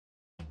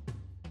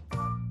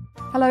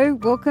Hello,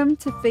 welcome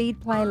to Feed,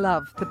 Play,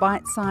 Love, the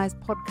bite-sized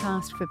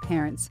podcast for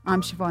parents.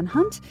 I'm Siobhan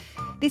Hunt.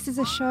 This is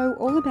a show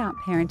all about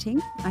parenting.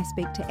 I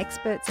speak to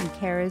experts and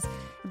carers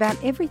about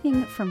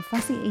everything from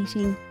fussy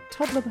eating,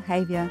 toddler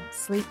behaviour,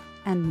 sleep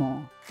and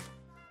more.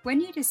 When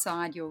you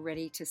decide you're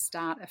ready to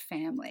start a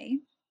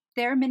family,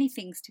 there are many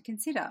things to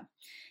consider.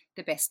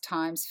 The best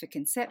times for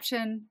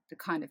conception, the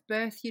kind of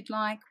birth you'd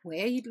like,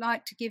 where you'd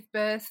like to give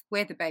birth,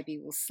 where the baby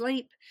will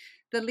sleep.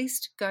 The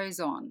list goes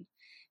on.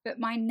 But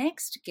my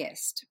next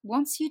guest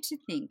wants you to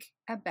think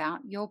about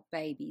your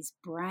baby's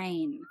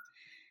brain,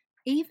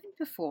 even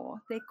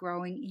before they're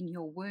growing in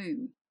your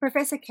womb.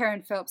 Professor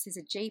Karen Phelps is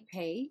a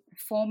GP,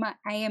 former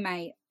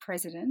AMA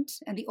president,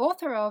 and the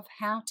author of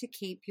How to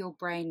Keep Your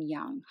Brain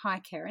Young. Hi,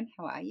 Karen.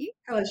 How are you?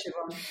 Hello,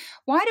 Siobhan.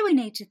 Why do we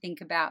need to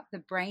think about the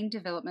brain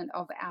development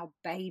of our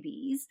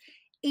babies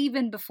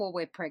even before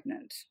we're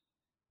pregnant?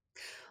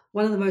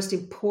 One of the most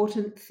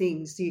important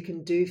things you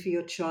can do for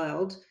your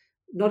child,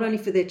 not only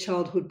for their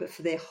childhood, but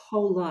for their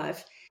whole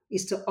life,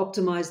 is to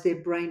optimize their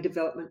brain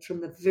development from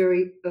the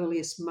very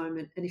earliest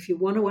moment. And if you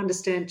want to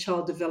understand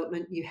child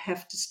development, you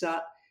have to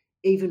start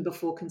even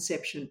before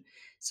conception.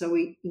 So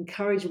we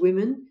encourage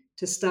women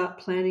to start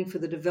planning for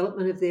the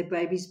development of their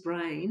baby's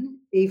brain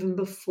even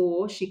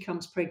before she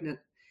comes pregnant.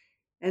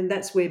 And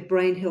that's where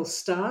brain health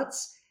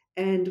starts.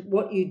 And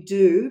what you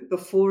do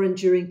before and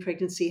during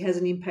pregnancy has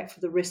an impact for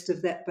the rest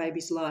of that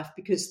baby's life,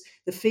 because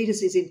the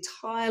fetus is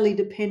entirely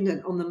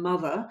dependent on the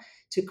mother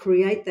to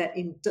create that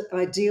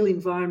ideal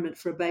environment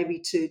for a baby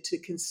to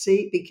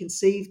be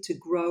conceived, to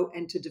grow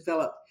and to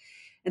develop.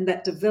 And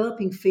that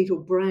developing fetal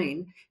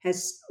brain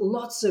has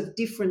lots of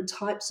different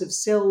types of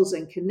cells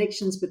and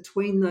connections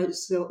between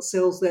those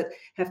cells that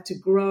have to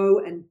grow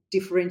and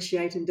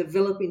differentiate and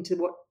develop into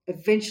what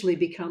eventually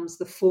becomes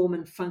the form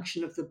and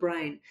function of the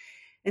brain.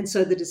 And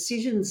so the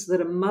decisions that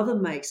a mother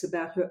makes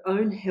about her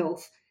own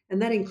health, and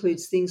that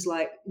includes things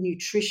like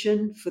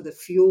nutrition for the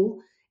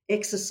fuel,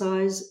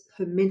 exercise,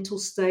 her mental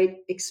state,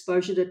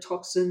 exposure to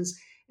toxins,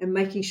 and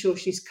making sure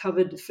she's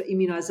covered for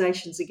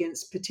immunizations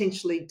against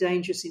potentially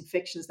dangerous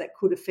infections that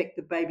could affect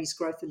the baby's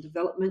growth and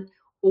development,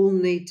 all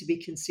need to be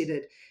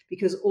considered,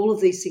 because all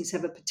of these things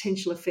have a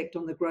potential effect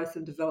on the growth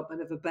and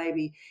development of a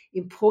baby.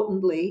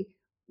 Importantly,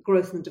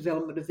 growth and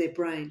development of their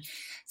brain.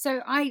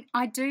 So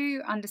I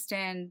do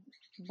understand,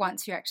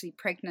 once you're actually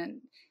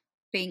pregnant,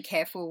 being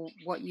careful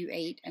what you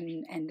eat and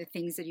the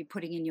things that you're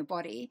putting in your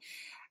body.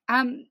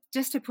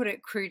 Just to put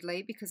it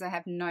crudely, because I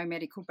have no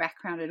medical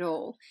background at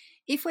all,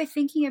 if we're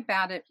thinking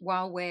about it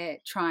while we're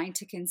trying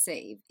to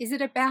conceive, is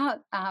it about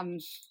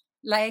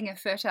laying a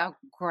fertile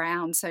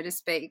ground, so to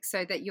speak,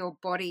 so that your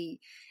body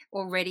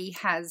already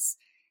has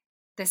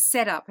the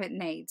setup it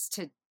needs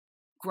to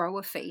grow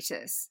a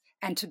fetus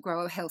and to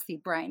grow a healthy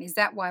brain? Is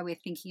that why we're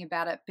thinking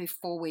about it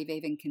before we've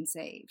even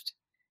conceived?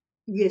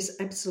 Yes,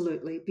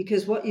 absolutely.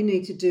 Because what you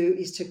need to do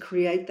is to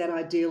create that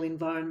ideal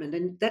environment.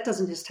 And that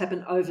doesn't just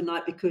happen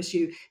overnight because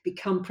you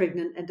become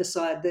pregnant and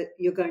decide that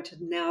you're going to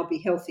now be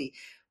healthy.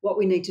 What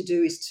we need to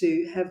do is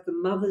to have the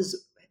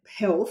mother's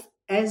health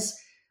as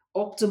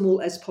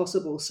optimal as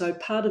possible. So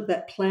part of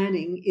that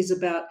planning is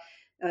about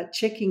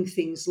checking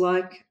things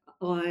like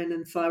iron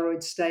and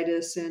thyroid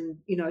status and,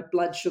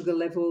 blood sugar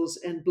levels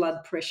and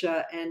blood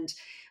pressure, and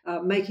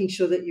making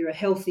sure that you're a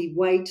healthy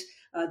weight,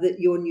 that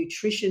your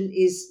nutrition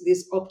is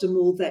this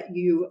optimal, that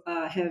you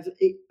have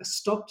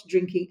stopped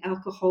drinking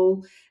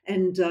alcohol,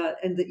 and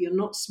that you're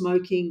not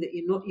smoking, that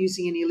you're not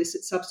using any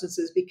illicit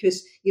substances,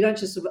 because you don't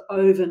just sort of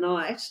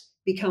overnight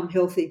become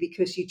healthy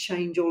because you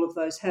change all of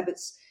those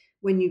habits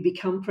when you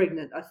become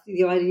pregnant. I think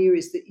the idea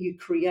is that you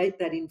create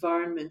that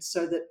environment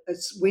so that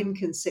when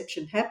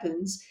conception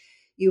happens,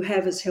 you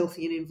have as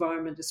healthy an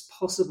environment as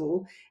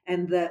possible,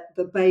 and that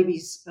the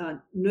baby's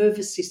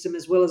nervous system,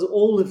 as well as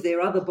all of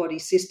their other body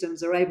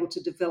systems, are able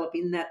to develop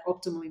in that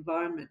optimal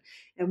environment.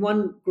 And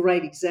one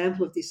great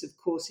example of this, of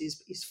course,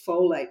 is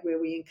folate, where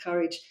we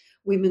encourage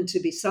women to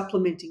be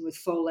supplementing with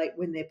folate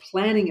when they're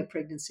planning a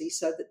pregnancy,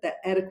 so that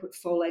adequate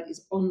folate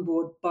is on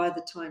board by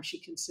the time she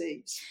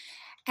conceives.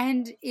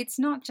 And it's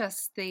not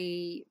just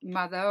the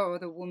mother or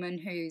the woman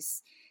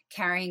who's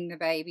carrying the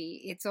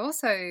baby. It's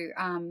also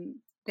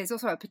there's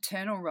also a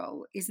paternal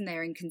role, isn't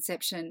there, in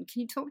conception?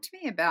 Can you talk to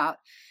me about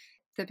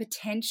the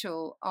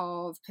potential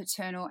of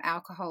paternal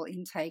alcohol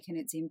intake and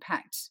its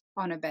impact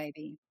on a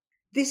baby?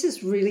 This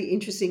is really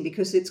interesting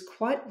because it's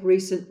quite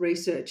recent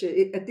research.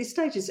 At this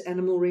stage, it's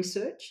animal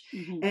research.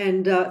 Mm-hmm.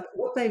 And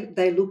what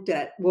they looked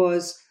at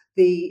was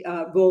the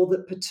role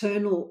that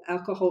paternal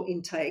alcohol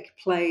intake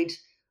played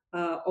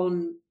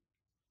on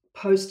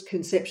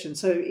post-conception.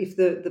 So if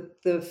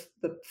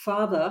the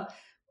father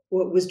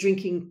was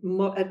drinking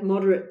at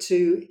moderate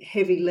to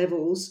heavy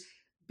levels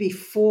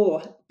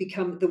before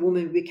the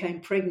woman became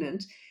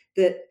pregnant,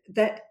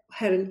 that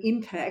had an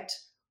impact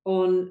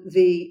on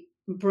the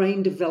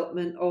brain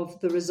development of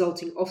the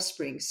resulting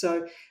offspring.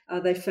 So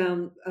they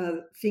found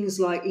things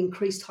like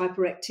increased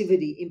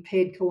hyperactivity,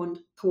 impaired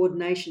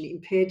coordination,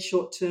 impaired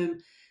short-term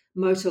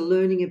motor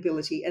learning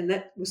ability, and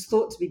that was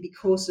thought to be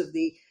because of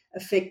the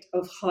effect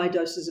of high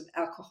doses of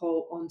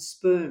alcohol on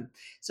sperm.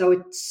 So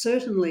it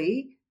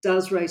certainly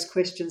does raise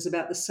questions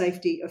about the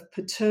safety of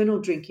paternal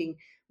drinking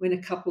when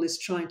a couple is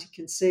trying to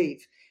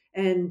conceive.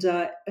 And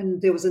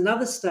there was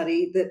another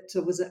study that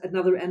was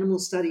another animal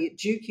study at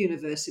Duke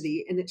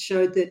University, and it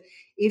showed that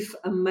if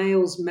a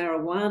male's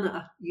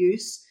marijuana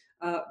use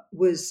a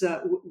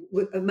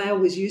male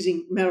was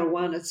using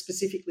marijuana,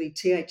 specifically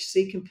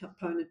THC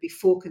component,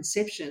 before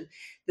conception,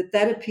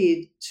 that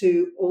appeared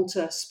to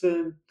alter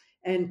sperm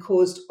and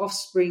caused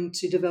offspring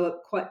to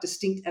develop quite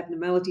distinct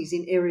abnormalities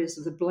in areas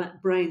of the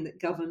brain that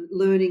govern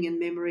learning and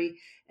memory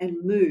and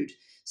mood.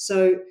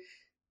 So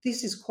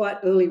this is quite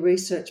early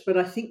research, but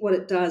I think what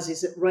it does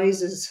is it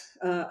raises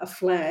a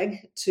flag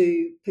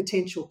to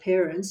potential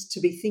parents to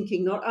be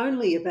thinking not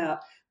only about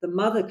the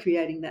mother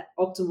creating that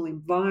optimal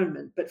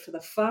environment, but for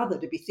the father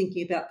to be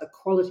thinking about the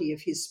quality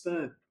of his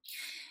sperm.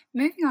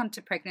 Moving on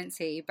to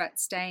pregnancy, but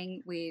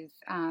staying with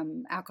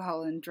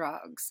alcohol and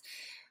drugs,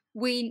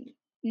 we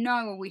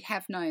know, or we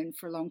have known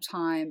for a long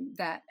time,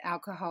 that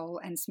alcohol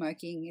and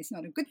smoking is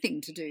not a good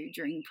thing to do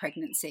during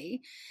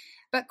pregnancy.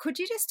 But could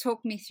you just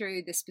talk me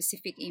through the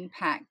specific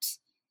impact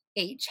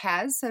each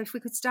has? So if we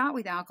could start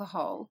with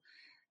alcohol,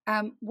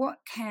 what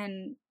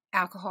can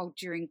alcohol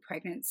during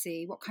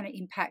pregnancy, what kind of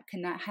impact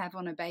can that have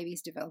on a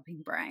baby's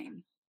developing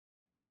brain?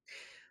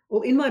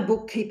 Well, in my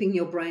book, Keeping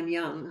Your Brain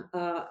Young,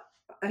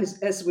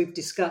 as we've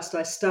discussed,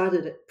 I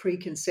started at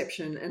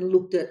preconception and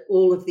looked at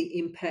all of the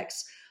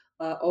impacts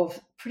of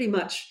pretty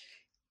much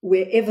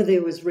wherever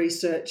there was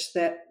research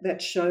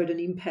that showed an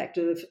impact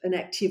of an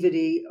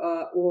activity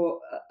or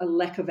a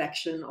lack of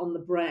action on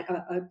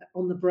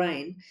the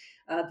brain,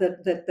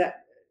 that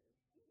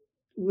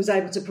was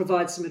able to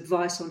provide some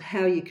advice on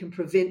how you can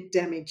prevent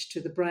damage to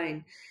the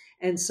brain.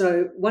 And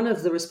so one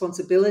of the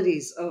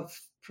responsibilities of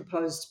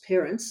proposed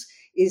parents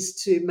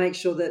is to make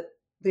sure that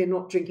they're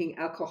not drinking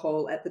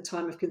alcohol at the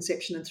time of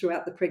conception and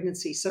throughout the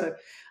pregnancy. So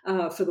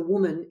for the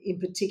woman in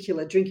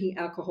particular, drinking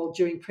alcohol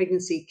during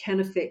pregnancy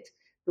can affect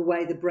the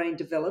way the brain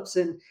develops.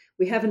 And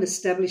we haven't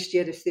established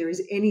yet if there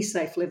is any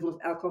safe level of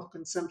alcohol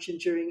consumption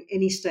during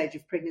any stage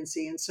of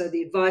pregnancy. And so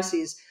the advice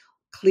is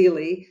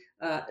clearly,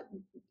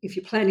 if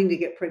you're planning to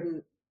get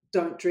pregnant,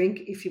 don't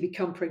drink. If you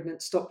become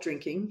pregnant, stop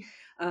drinking.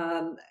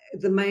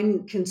 The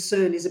main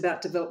concern is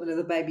about development of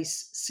the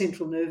baby's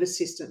central nervous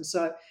system.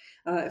 So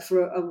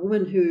for a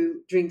woman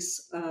who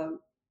drinks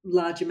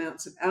large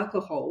amounts of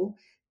alcohol,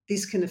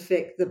 this can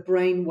affect the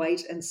brain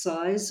weight and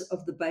size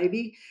of the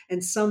baby.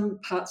 And some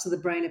parts of the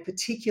brain are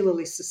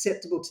particularly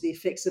susceptible to the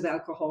effects of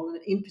alcohol.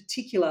 And in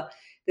particular,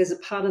 there's a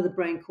part of the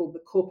brain called the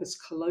corpus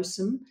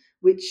callosum,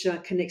 which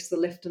connects the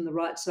left and the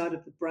right side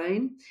of the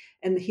brain,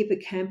 and the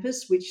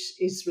hippocampus, which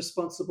is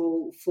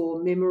responsible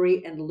for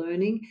memory and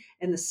learning,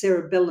 and the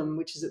cerebellum,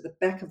 which is at the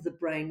back of the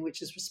brain,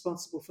 which is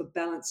responsible for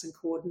balance and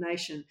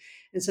coordination.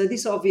 And so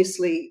this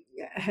obviously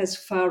has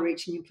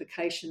far-reaching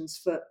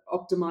implications for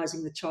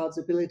optimizing the child's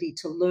ability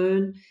to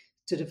learn,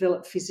 to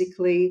develop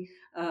physically,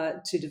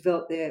 to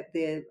develop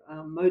their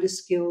motor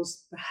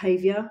skills,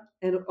 behavior,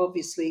 and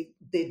obviously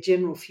their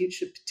general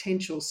future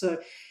potential. So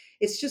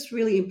it's just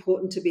really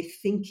important to be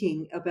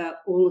thinking about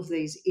all of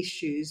these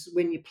issues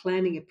when you're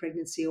planning a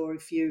pregnancy, or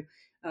if you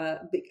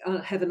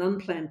have an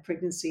unplanned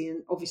pregnancy,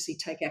 and obviously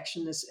take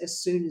action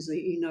as soon as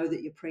you know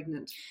that you're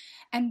pregnant.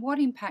 And what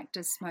impact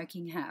does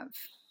smoking have?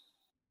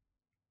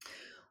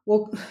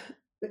 Well,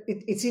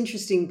 it's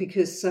interesting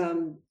because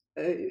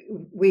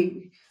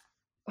we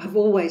have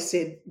always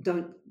said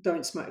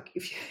don't smoke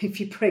if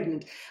you're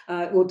pregnant,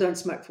 or don't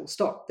smoke full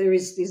stop.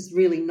 There's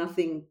really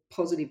nothing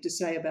positive to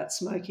say about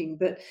smoking,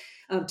 but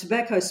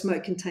tobacco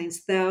smoke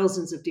contains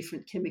thousands of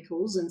different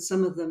chemicals, and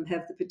some of them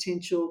have the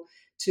potential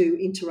to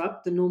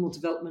interrupt the normal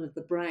development of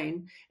the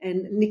brain.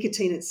 And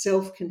nicotine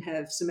itself can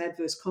have some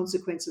adverse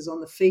consequences on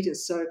the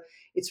fetus. So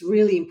it's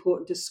really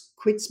important to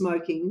quit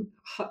smoking,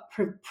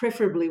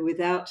 preferably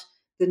without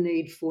the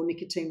need for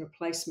nicotine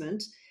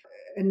replacement.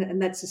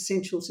 And that's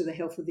essential to the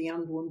health of the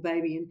unborn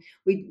baby. And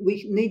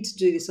we need to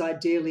do this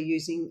ideally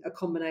using a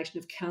combination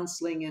of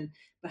counselling and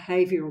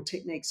behavioural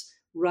techniques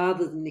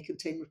rather than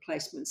nicotine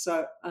replacement.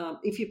 So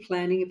if you're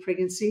planning a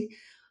pregnancy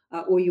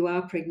or you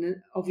are pregnant,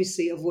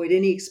 obviously avoid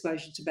any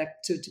exposure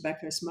to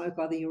tobacco smoke,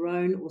 either your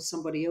own or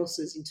somebody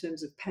else's, in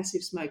terms of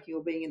passive smoking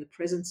or being in the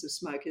presence of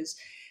smokers.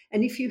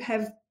 And if you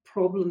have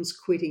problems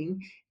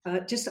quitting,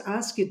 just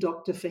ask your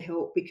doctor for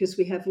help, because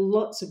we have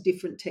lots of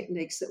different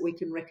techniques that we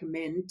can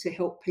recommend to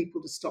help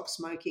people to stop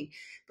smoking.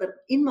 But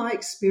in my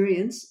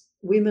experience,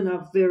 women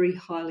are very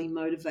highly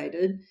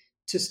motivated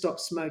to stop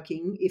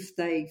smoking if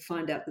they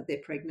find out that they're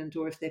pregnant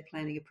or if they're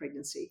planning a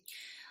pregnancy.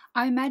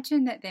 I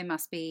imagine that there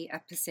must be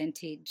a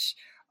percentage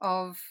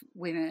of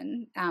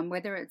women,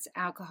 whether it's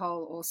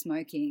alcohol or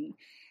smoking,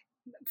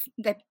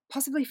 they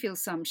possibly feel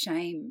some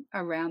shame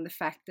around the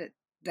fact that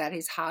that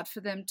is hard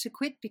for them to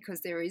quit,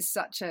 because there is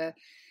such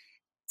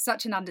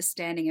an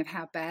understanding of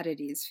how bad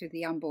it is for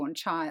the unborn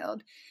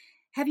child.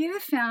 Have you ever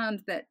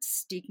found that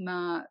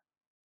stigma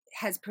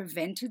has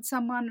prevented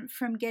someone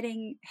from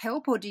getting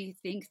help, or do you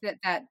think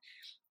that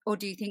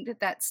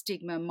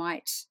stigma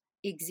might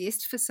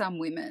exist for some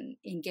women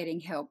in getting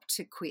help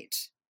to quit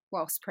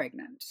whilst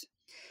pregnant?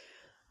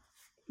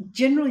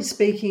 Generally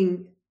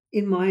speaking,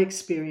 in my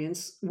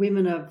experience,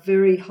 women are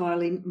very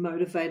highly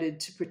motivated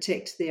to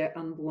protect their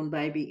unborn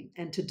baby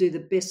and to do the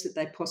best that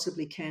they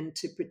possibly can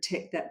to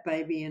protect that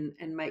baby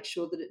and make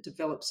sure that it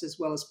develops as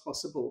well as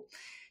possible.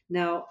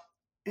 Now,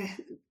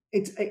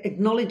 it's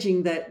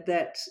acknowledging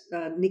that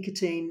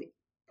nicotine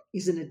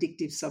is an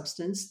addictive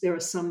substance. There are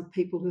some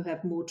people who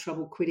have more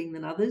trouble quitting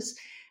than others.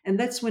 And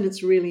that's when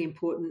it's really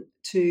important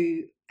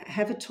to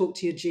have a talk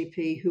to your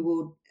GP who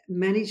will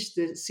manage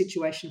the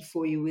situation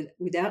for you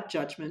without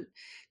judgment,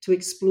 to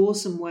explore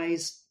some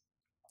ways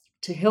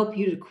to help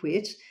you to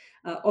quit.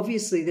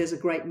 Obviously, there's a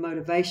great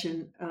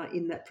motivation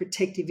in that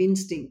protective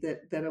instinct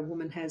that a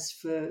woman has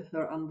for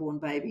her unborn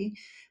baby,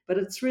 but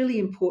it's really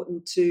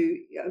important to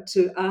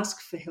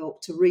ask for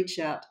help, to reach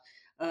out,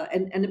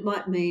 and it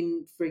might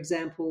mean, for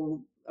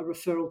example, a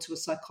referral to a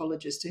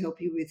psychologist to help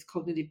you with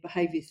cognitive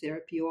behavior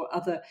therapy or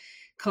other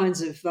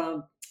kinds of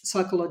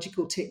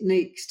psychological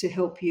techniques to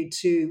help you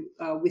to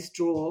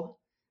withdraw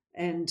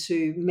and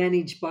to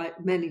manage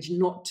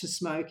not to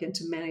smoke and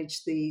to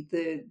manage the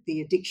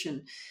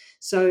addiction.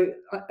 So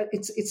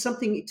it's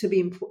something to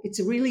be. It's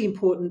really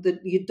important that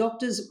your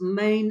doctor's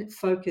main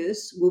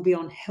focus will be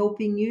on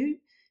helping you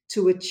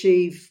to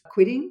achieve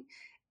quitting,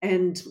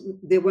 and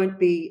there won't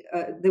be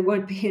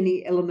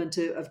any element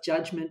of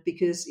judgment,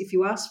 because if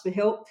you ask for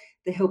help,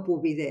 the help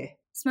will be there.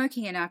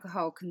 Smoking and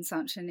alcohol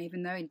consumption,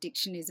 even though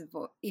addiction is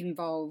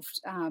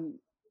involved,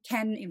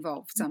 can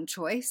involve some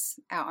choice,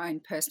 our own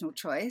personal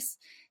choice.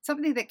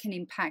 Something that can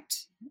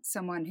impact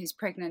someone who's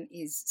pregnant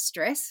is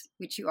stress,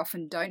 which you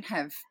often don't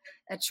have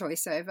a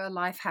choice over.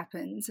 Life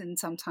happens, and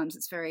sometimes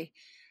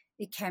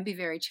it can be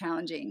very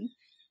challenging.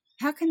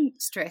 How can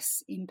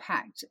stress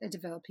impact a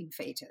developing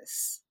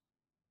fetus?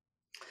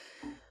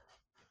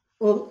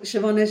 Well,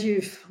 Siobhan, as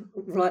you've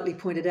rightly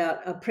pointed out,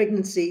 a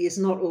pregnancy is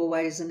not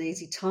always an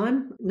easy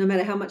time. No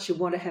matter how much you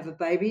want to have a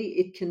baby,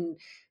 it can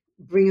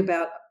bring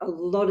about a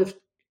lot of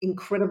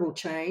incredible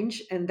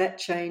change, and that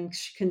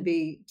change can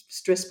be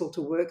stressful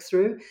to work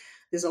through.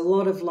 There's a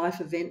lot of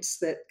life events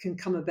that can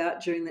come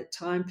about during that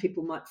time.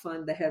 People might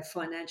find they have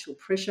financial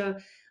pressure.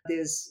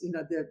 There's,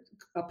 the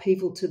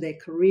upheaval to their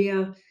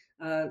career.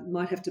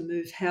 Might have to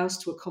move house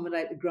to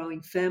accommodate a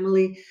growing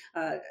family.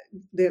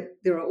 There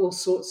are all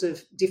sorts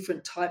of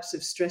different types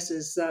of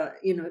stresses,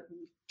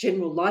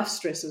 general life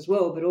stress as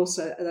well, but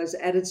also those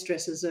added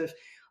stresses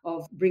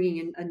of bringing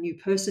in a new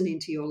person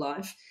into your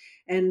life.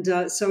 And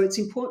so it's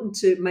important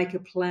to make a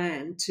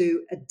plan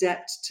to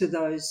adapt to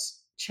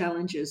those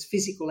challenges,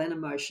 physical and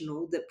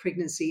emotional, that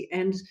pregnancy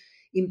and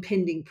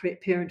impending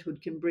parenthood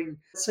can bring.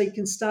 So you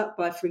can start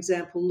by, for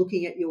example,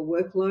 looking at your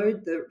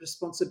workload, the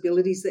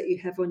responsibilities that you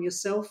have on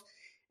yourself,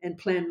 and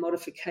plan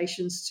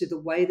modifications to the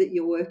way that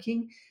you're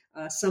working.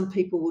 Some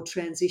people will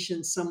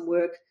transition some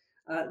work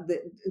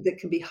that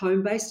can be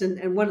home-based.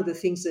 And one of the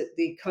things that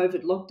the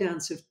COVID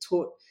lockdowns have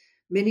taught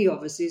many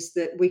of us is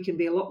that we can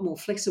be a lot more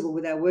flexible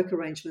with our work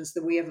arrangements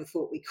than we ever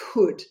thought we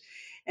could.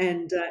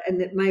 And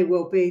it may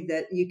well be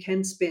that you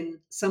can spend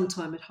some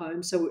time at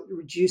home, so it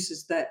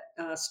reduces that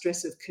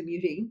stress of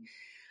commuting.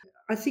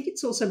 I think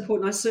it's also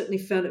important, I certainly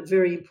found it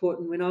very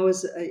important when I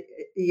was a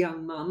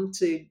young mum,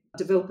 to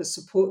develop a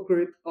support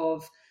group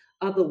of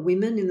other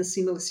women in a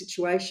similar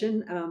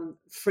situation,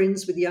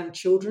 friends with young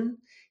children.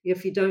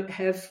 If you don't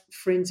have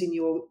friends in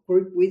your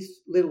group with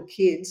little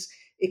kids,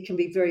 it can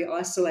be a very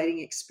isolating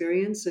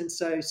experience. And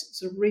so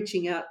sort of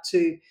reaching out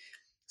to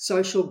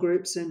social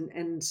groups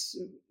and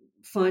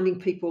finding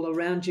people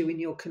around you in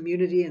your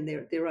community, and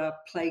there are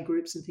play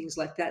groups and things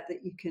like that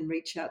you can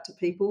reach out to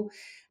people,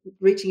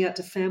 reaching out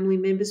to family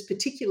members,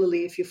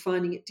 particularly if you're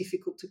finding it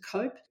difficult to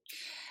cope.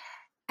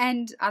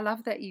 And I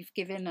love that you've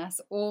given us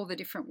all the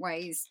different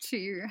ways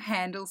to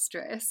handle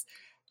stress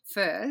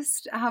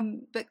first.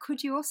 But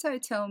could you also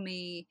tell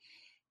me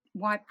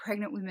why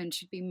pregnant women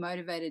should be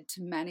motivated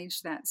to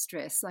manage that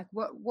stress? Like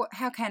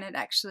how can it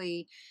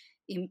actually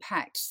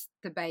impact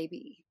the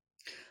baby?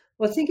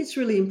 Well, I think it's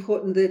really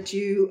important that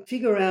you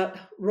figure out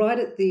right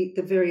at the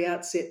very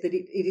outset that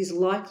it is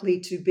likely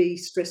to be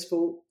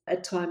stressful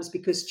at times,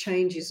 because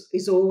change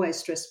is always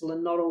stressful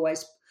and not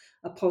always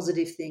a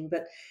positive thing.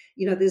 But,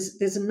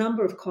 there's a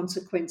number of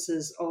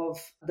consequences of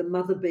the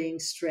mother being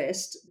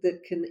stressed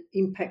that can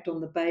impact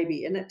on the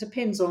baby. And it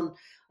depends on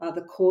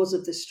the cause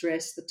of the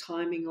stress, the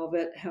timing of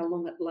it, how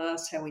long it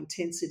lasts, how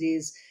intense it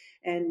is,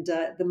 and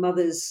the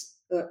mother's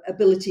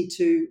ability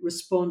to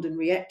respond and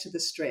react to the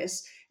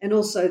stress. And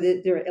also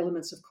there are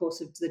elements, of course,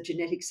 of the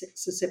genetic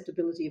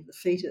susceptibility of the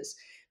fetus.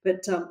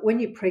 But when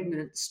you're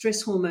pregnant,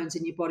 stress hormones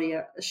in your body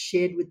are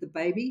shared with the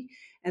baby,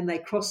 and they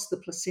cross the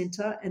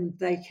placenta, and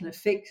they can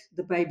affect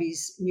the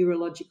baby's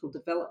neurological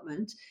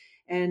development.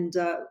 And,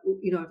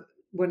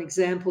 one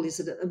example is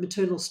that a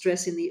maternal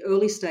stress in the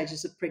early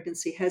stages of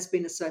pregnancy has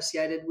been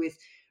associated with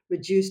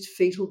reduced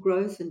fetal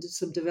growth and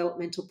some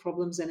developmental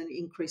problems and an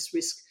increased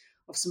risk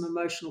of some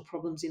emotional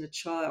problems in a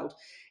child,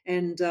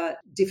 and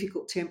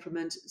difficult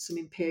temperament, some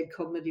impaired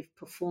cognitive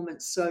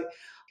performance. So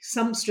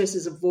some stress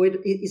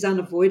is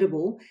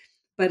unavoidable,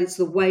 but it's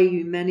the way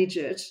you manage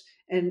it,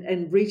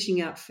 and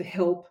reaching out for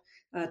help.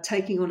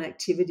 Taking on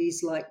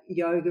activities like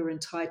yoga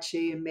and Tai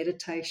Chi and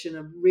meditation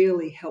are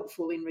really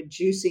helpful in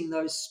reducing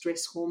those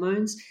stress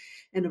hormones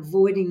and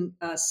avoiding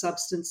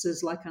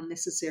substances like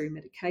unnecessary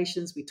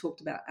medications. We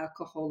talked about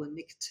alcohol and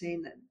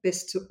nicotine, that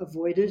best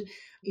avoided,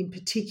 in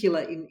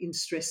particular in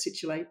stress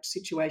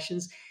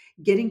situations.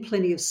 Getting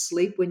plenty of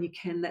sleep when you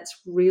can,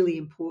 that's really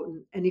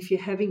important. And if you're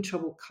having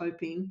trouble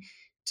coping,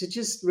 to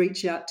just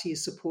reach out to your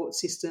support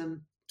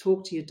system,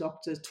 talk to your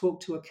doctor, talk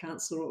to a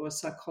counsellor or a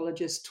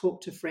psychologist,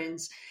 talk to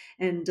friends.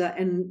 And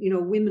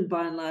women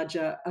by and large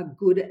are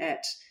good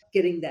at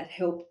getting that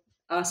help,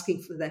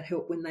 asking for that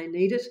help when they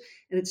need it.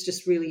 And it's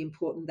just really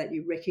important that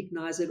you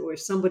recognise it. Or if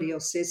somebody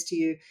else says to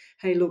you,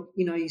 hey, look,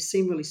 you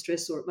seem really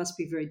stressed, or it must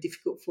be very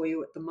difficult for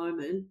you at the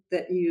moment,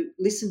 that you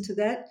listen to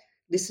that,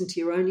 listen to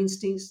your own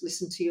instincts,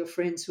 listen to your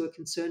friends who are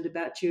concerned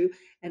about you,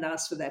 and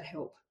ask for that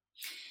help.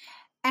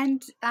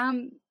 And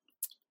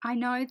I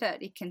know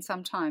that it can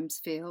sometimes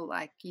feel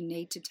like you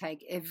need to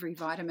take every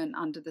vitamin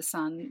under the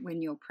sun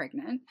when you're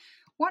pregnant.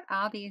 What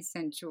are the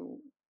essential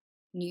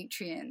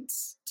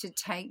nutrients to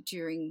take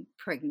during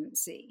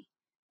pregnancy,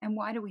 and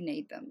why do we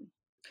need them?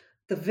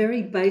 The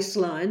very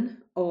baseline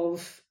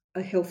of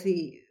a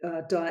healthy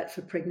diet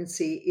for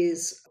pregnancy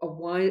is a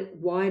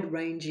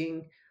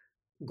wide-ranging,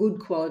 good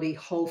quality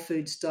whole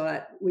foods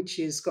diet, which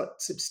has got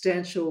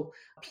substantial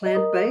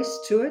plant base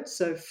to it,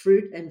 so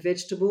fruit and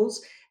vegetables,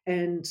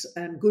 and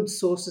good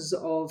sources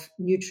of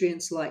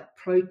nutrients like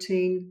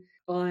protein,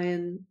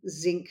 iron,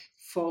 zinc,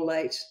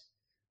 folate,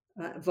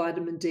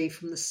 vitamin D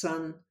from the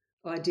sun,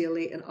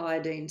 ideally, and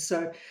iodine.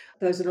 So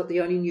those are not the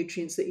only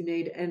nutrients that you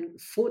need.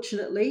 And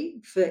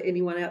fortunately, for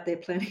anyone out there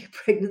planning a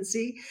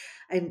pregnancy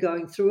and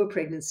going through a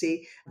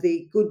pregnancy,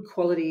 the good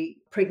quality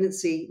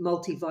pregnancy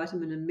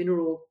multivitamin and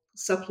mineral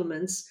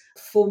supplements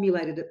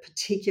formulated it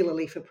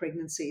particularly for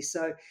pregnancy.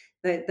 So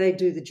they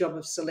do the job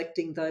of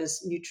selecting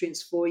those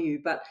nutrients for you.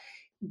 But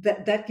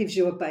that gives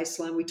you a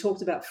baseline. We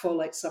talked about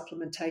folate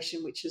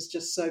supplementation, which is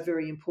just so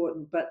very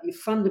important, but your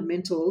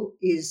fundamental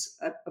is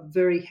a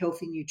very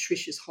healthy,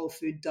 nutritious whole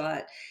food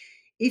diet.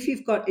 If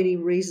you've got any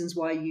reasons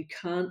why you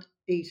can't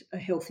eat a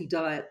healthy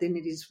diet, then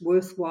it is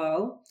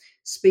worthwhile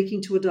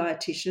speaking to a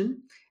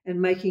dietitian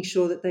and making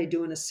sure that they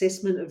do an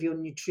assessment of your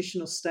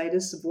nutritional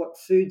status, of what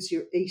foods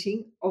you're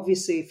eating.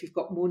 Obviously, if you've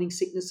got morning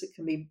sickness, it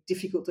can be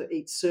difficult to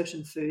eat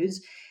certain foods.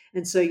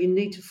 And so you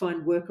need to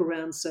find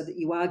workarounds so that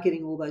you are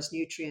getting all those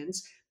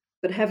nutrients.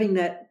 But having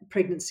that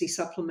pregnancy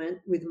supplement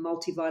with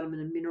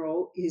multivitamin and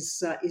mineral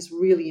is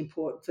really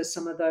important for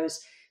some of those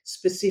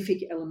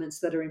specific elements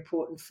that are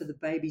important for the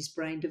baby's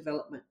brain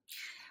development.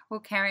 Well,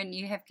 Karen,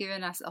 you have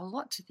given us a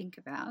lot to think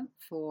about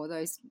for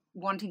those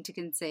wanting to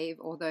conceive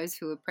or those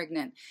who are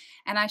pregnant.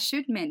 And I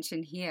should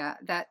mention here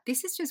that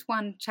this is just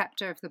one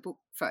chapter of the book,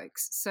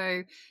 folks.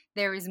 So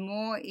there is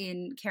more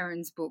in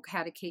Karen's book,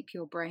 How to Keep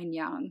Your Brain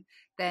Young,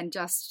 than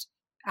just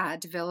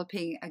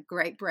developing a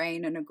great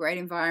brain and a great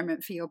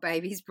environment for your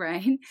baby's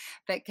brain.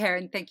 But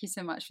Karen, thank you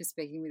so much for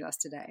speaking with us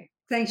today.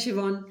 Thanks,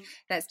 Siobhan.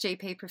 That's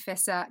GP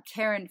Professor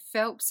Karen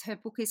Phelps. Her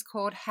book is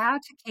called How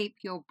to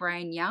Keep Your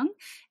Brain Young,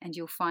 and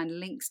you'll find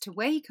links to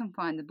where you can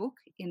find the book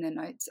in the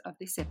notes of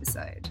this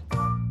episode.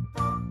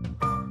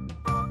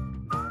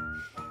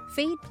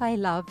 Feed, Play,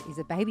 Love is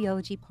a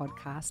babyology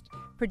podcast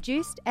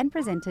produced and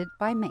presented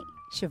by me,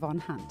 Siobhan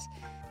Hunt.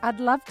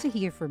 I'd love to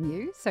hear from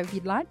you, so if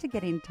you'd like to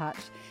get in touch,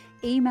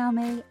 email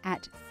me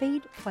at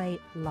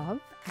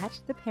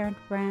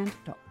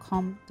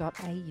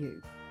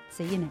feedplaylove@theparentbrand.com.au.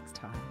 See you next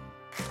time.